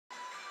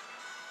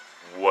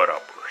What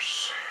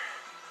uppers?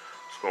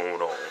 What's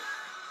going on?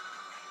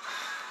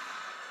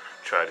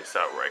 Try this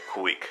out right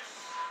quick.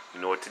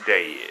 You know what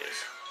today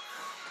is?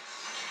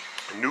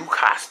 New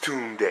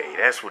costume day.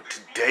 That's what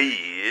today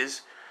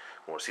is.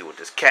 I want to see what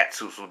this cat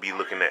suit will be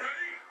looking at.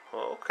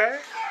 Okay.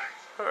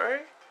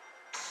 Alright.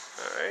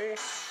 Alright.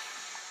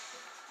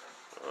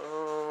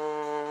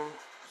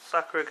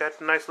 Sakura got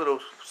the nice little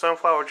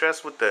sunflower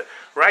dress with the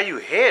Ryu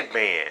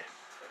headband.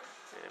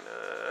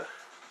 And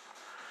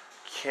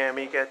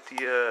Cammy got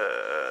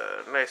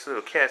the nice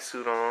little cat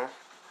suit on.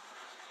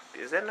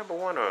 Is that number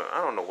 1 or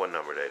I don't know what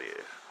number that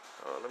is.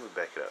 Oh, let me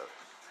back it up.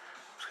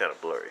 It's kind of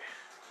blurry.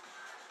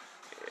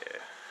 Yeah.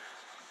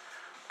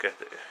 Got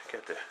the.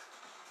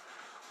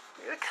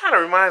 It kind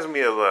of reminds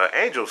me of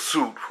Angel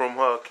suit from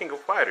King of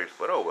Fighters,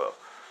 but oh well.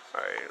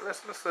 All right,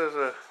 let's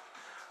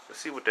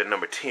see what that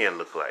number 10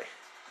 look like.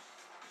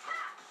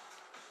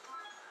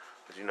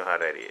 Cause you know how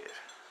that is.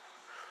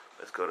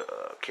 Let's go to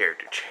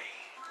character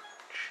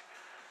change.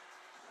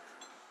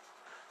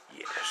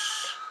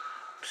 Yes.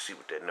 Let's see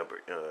what that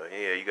number.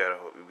 Yeah, you gotta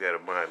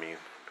remind me.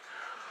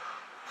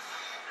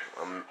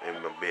 I'm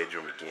in my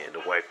bedroom again.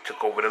 The wife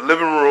took over the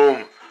living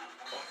room.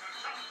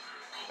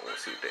 I want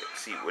to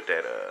see what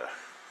that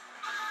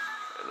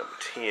number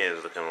 10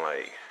 is looking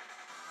like.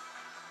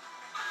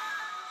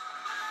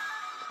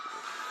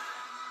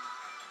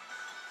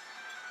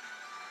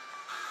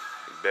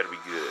 It better be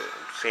good.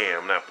 I'm saying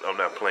I'm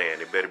not playing.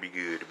 It better be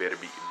good. It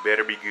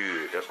better be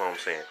good. That's what I'm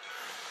saying.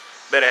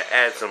 Better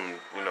add some,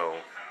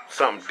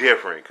 something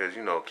different, cause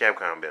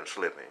Capcom been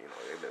slipping.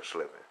 They've been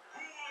slipping.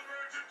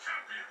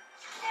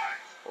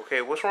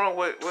 Okay, what's wrong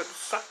with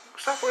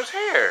Sakura's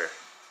hair?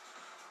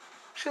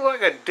 She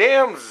look like a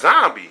damn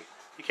zombie.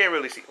 You can't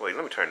really see. Wait,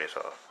 let me turn this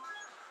off.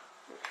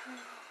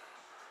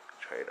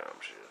 Trade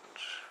options.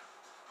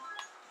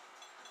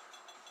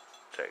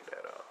 Take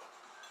that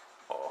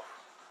off.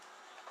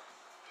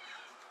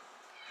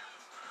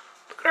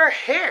 Look at her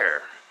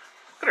hair.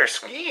 Look at her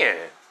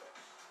skin.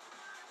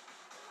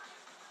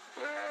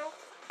 Well,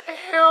 what the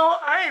hell?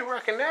 I ain't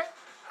rocking that.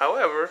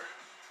 However,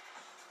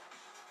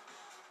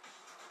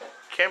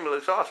 Cammy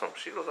looks awesome.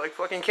 She looks like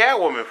fucking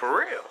Catwoman for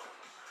real.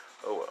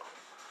 Oh well.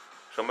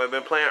 Somebody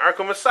been playing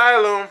Arkham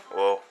Asylum.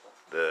 Well,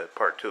 the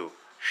part 2.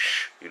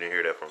 Shh, you didn't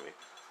hear that from me.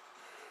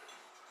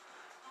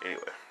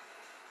 Anyway.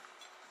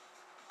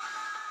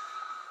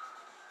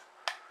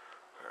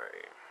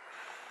 Alright.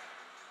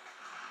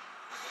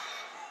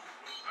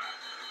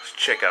 Let's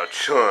check out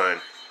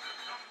Chun.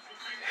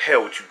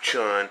 Hell with you,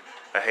 Chun.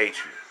 I hate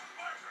you.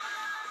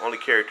 Only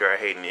character I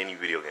hate in any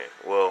video game.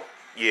 Well,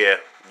 yeah.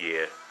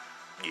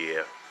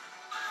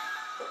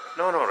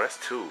 No, that's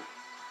 2.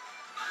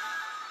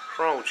 What's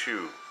wrong with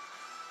you?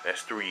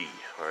 That's 3.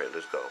 Alright,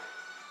 let's go.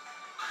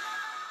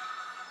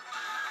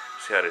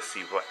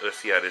 Let's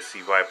see how this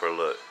Sea Viper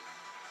look.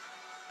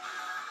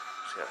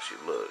 See how she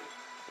look.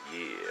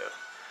 Yeah.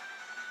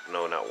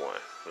 No, not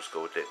 1. Let's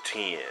go with that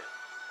 10.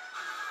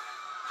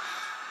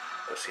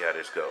 Let's see how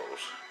this goes.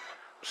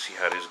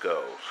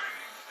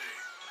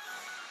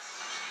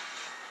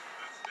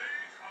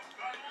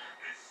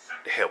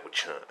 The hell with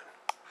Chun.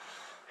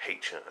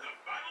 Hate Chun.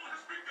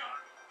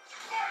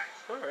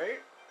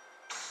 Alright.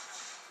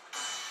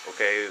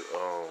 Okay,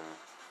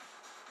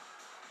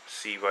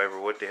 Sea Viper,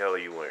 what the hell are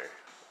you wearing?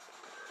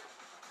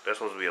 That's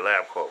supposed to be a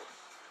lab coat.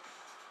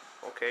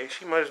 Okay,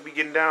 she must be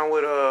getting down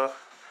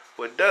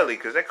with Dudley,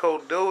 cause that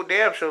coat dude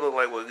damn sure look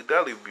like what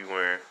Dudley would be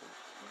wearing,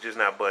 just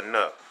not buttoned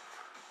up.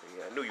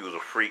 Yeah, I knew you was a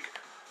freak.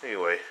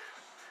 Anyway,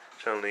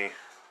 Chun-Li.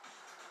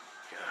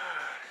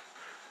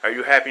 Are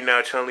you happy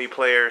now, Chun-Li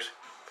players?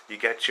 You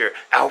got your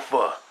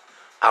alpha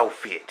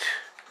outfit.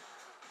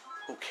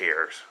 Who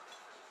cares?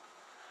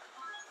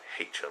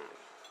 Hate Chun-Li.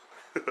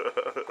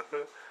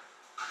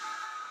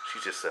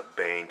 She's just a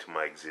bane to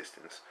my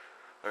existence.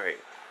 Alright,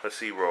 let's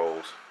see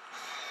Rose.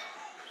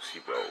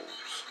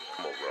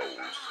 Come on,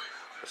 Rose.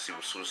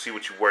 Let's see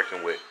what you're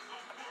working with.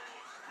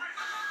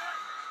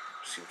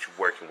 See what you're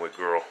working with,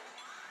 girl.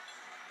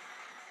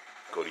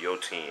 Go to your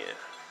 10.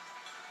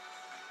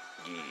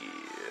 Yeah.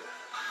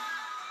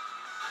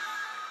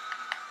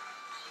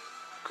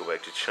 Go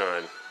back to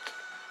Chun.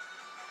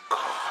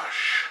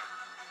 Gosh.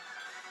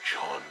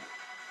 Chun.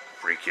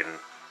 Freaking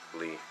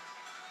Lee.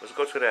 Let's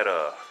go to that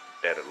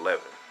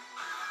 11.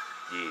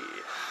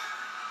 Yeah.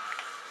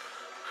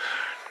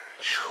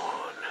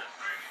 Chun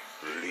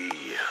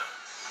Lee.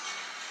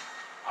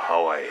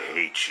 How I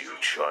hate you,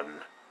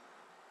 Chun.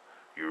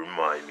 You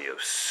remind me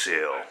of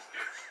Cell.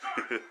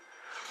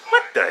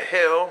 What the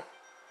hell?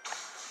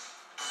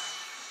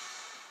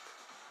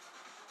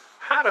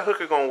 How the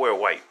hooker gonna wear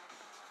white?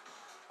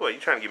 What, you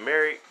trying to get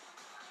married?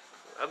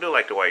 I do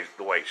like the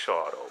white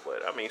shawl though,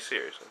 but I mean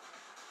seriously.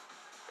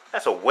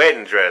 That's a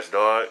wedding dress,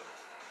 dog.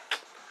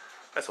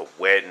 That's a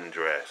wedding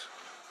dress.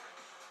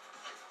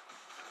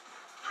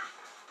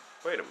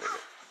 Wait a minute.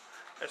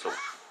 That's a...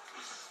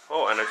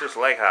 Oh, and I just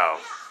like how...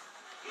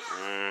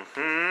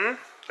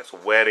 That's a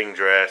wedding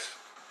dress.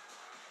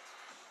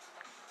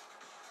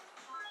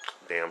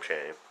 Damn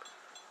shame.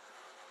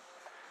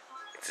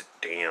 It's a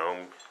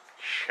damn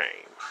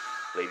Shame.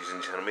 Ladies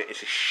and gentlemen,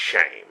 it's a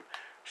shame.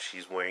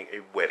 She's wearing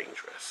a wedding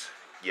dress.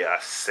 Yeah, I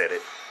said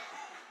it.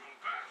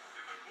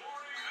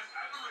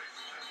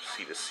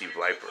 See the Sea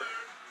Viper.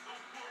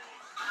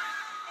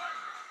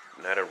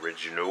 Not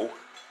original.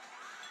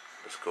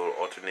 Let's go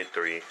alternate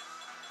 3.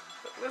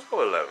 Let's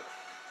go 11.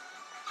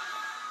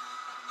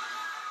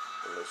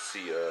 And let's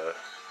see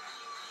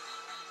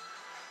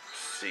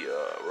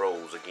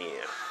Rose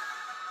again.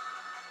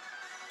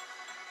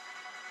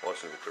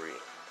 Alternate 3.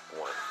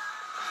 1.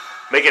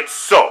 Make it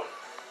so.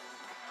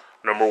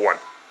 Number 1.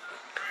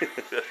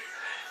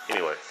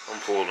 Anyway, I'm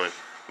pulling.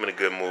 I'm in a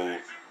good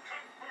mood.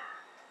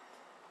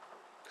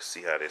 Let's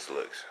see how this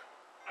looks.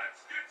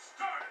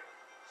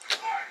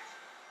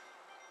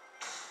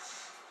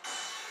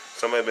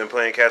 Somebody been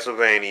playing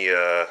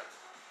Castlevania.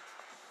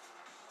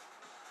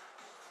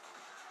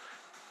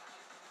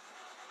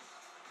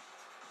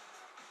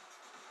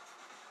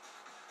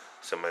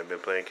 Somebody been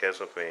playing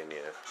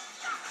Castlevania.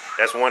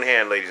 That's one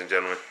hand, ladies and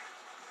gentlemen.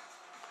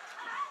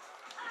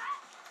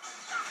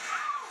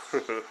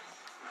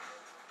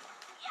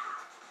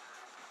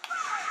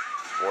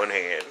 One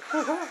hand.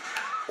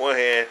 One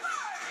hand.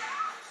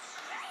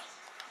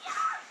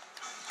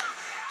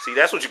 See,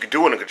 that's what you can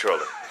do in a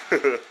controller.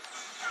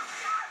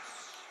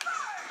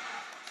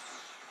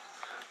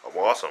 I'm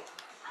awesome.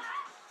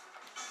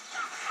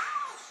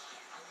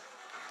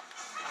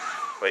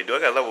 Wait, do I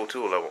got level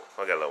 2 or level?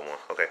 I got level 1.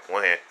 Okay,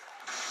 one hand.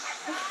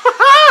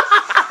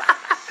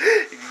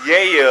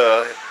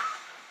 Yeah.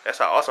 That's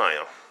how awesome I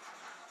am.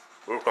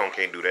 Rubicon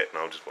can't do that.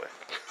 No, I'm just playing.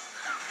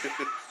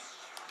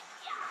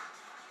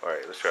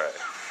 Alright, let's try it.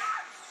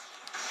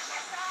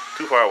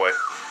 Too far away.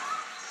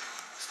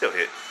 Still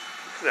hit.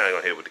 Now I'm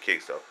gonna hit with the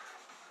kicks though.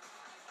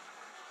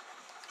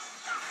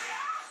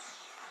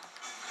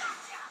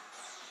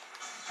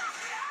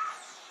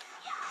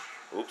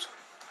 Oops.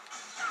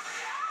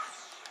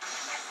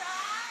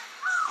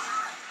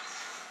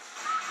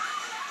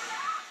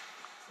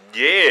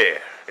 Yeah,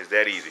 it's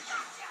that easy.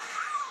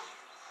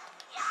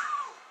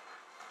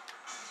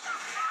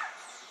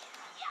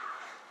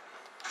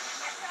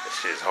 This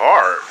shit's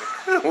hard.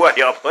 What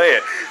y'all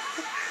playing?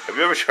 Have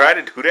you ever tried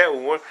to do that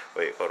with one?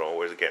 Wait, hold on.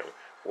 Where's the camera?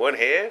 One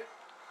hand?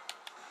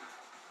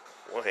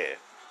 One hand.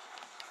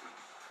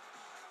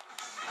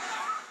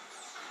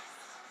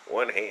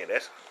 One hand.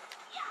 That's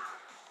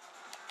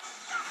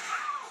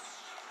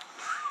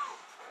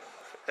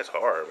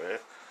hard, man.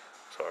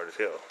 It's hard as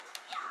hell.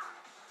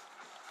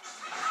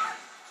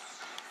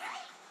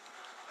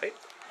 Hey.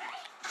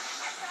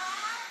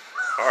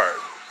 Hard.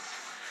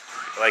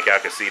 Like y'all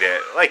can see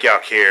that. Like y'all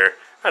care.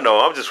 I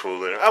know, I'm just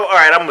fooling.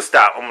 Alright, I'm gonna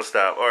stop.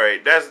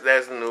 Alright,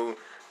 that's new,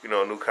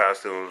 new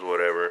costumes,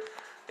 whatever.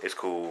 It's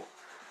cool.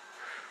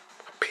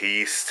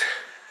 Peace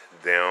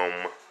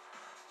them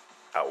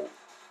out.